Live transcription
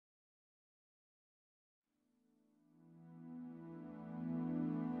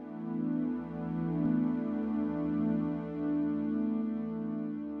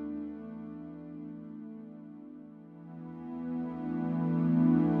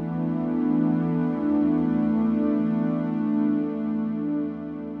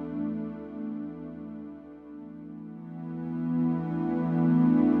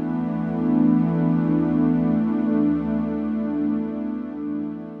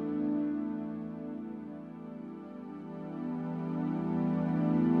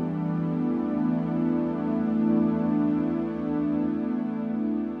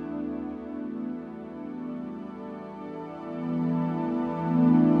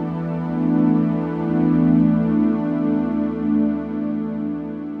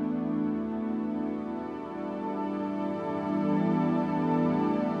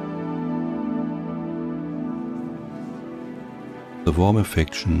The warm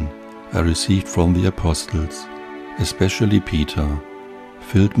affection I received from the apostles, especially Peter,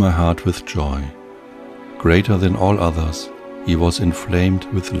 filled my heart with joy. Greater than all others, he was inflamed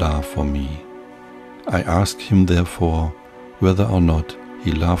with love for me. I asked him therefore whether or not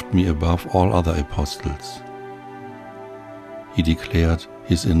he loved me above all other apostles. He declared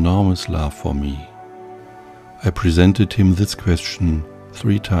his enormous love for me. I presented him this question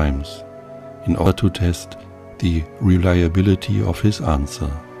 3 times in order to test the reliability of his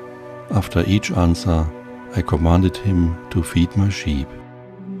answer. After each answer, I commanded him to feed my sheep.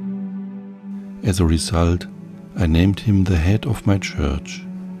 As a result, I named him the head of my church.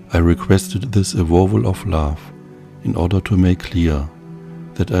 I requested this avowal of love in order to make clear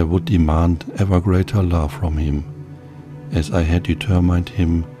that I would demand ever greater love from him, as I had determined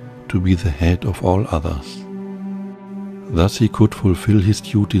him to be the head of all others. Thus he could fulfill his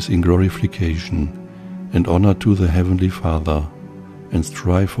duties in glorification and honor to the Heavenly Father, and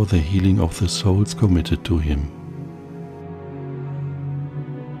strive for the healing of the souls committed to him.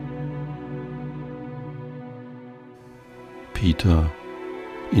 Peter,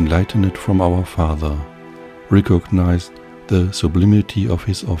 enlightened from our Father, recognized the sublimity of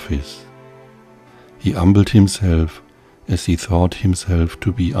his office. He humbled himself as he thought himself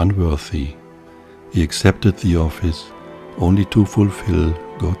to be unworthy. He accepted the office only to fulfill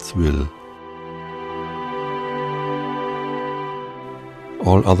God's will.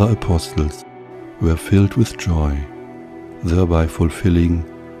 All other apostles were filled with joy, thereby fulfilling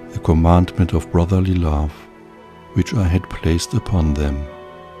the commandment of brotherly love which I had placed upon them.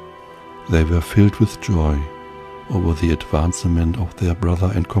 They were filled with joy over the advancement of their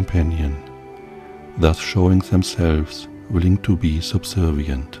brother and companion, thus showing themselves willing to be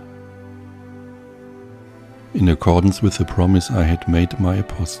subservient. In accordance with the promise I had made my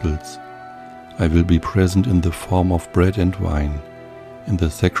apostles, I will be present in the form of bread and wine in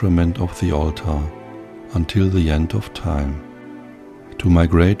the sacrament of the altar until the end of time. To my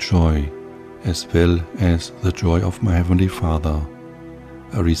great joy, as well as the joy of my Heavenly Father,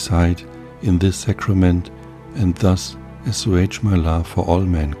 I reside in this sacrament and thus assuage my love for all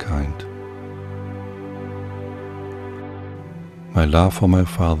mankind. My love for my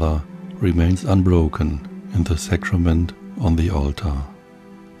Father remains unbroken in the sacrament on the altar.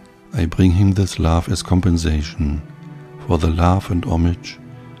 I bring him this love as compensation for the love and homage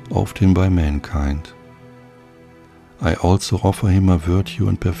owed him by mankind. I also offer him a virtue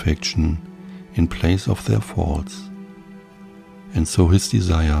and perfection in place of their faults, and so his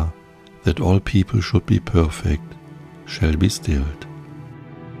desire that all people should be perfect shall be stilled.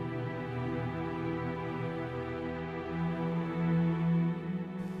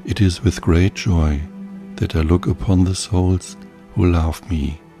 It is with great joy that I look upon the souls who love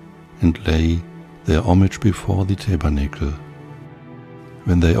me and lay their homage before the tabernacle.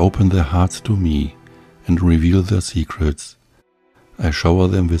 When they open their hearts to me and reveal their secrets, I shower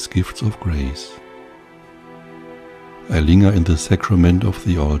them with gifts of grace. I linger in the sacrament of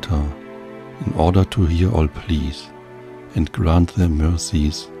the altar in order to hear all pleas and grant them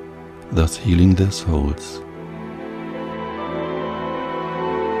mercies, thus healing their souls.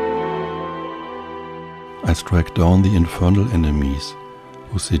 I strike down the infernal enemies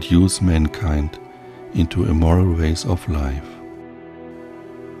who seduce mankind into immoral ways of life.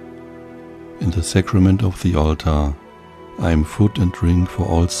 In the sacrament of the altar, I am food and drink for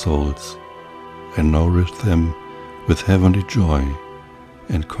all souls. I nourish them with heavenly joy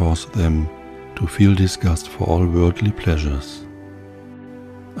and cause them to feel disgust for all worldly pleasures.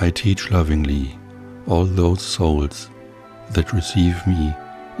 I teach lovingly all those souls that receive me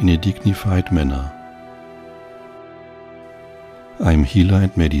in a dignified manner. I am healer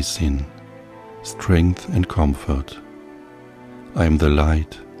and medicine, strength and comfort. I am the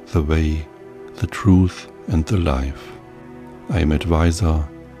light, the way, the truth and the life. I am advisor,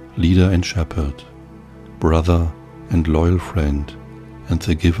 leader and shepherd, brother and loyal friend, and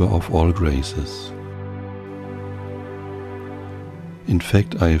the giver of all graces. In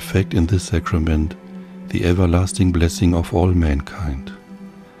fact, I effect in this sacrament the everlasting blessing of all mankind.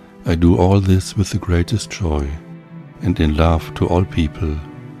 I do all this with the greatest joy and in love to all people,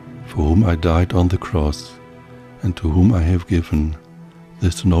 for whom I died on the cross and to whom I have given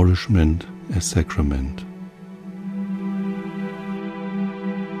this nourishment as sacrament.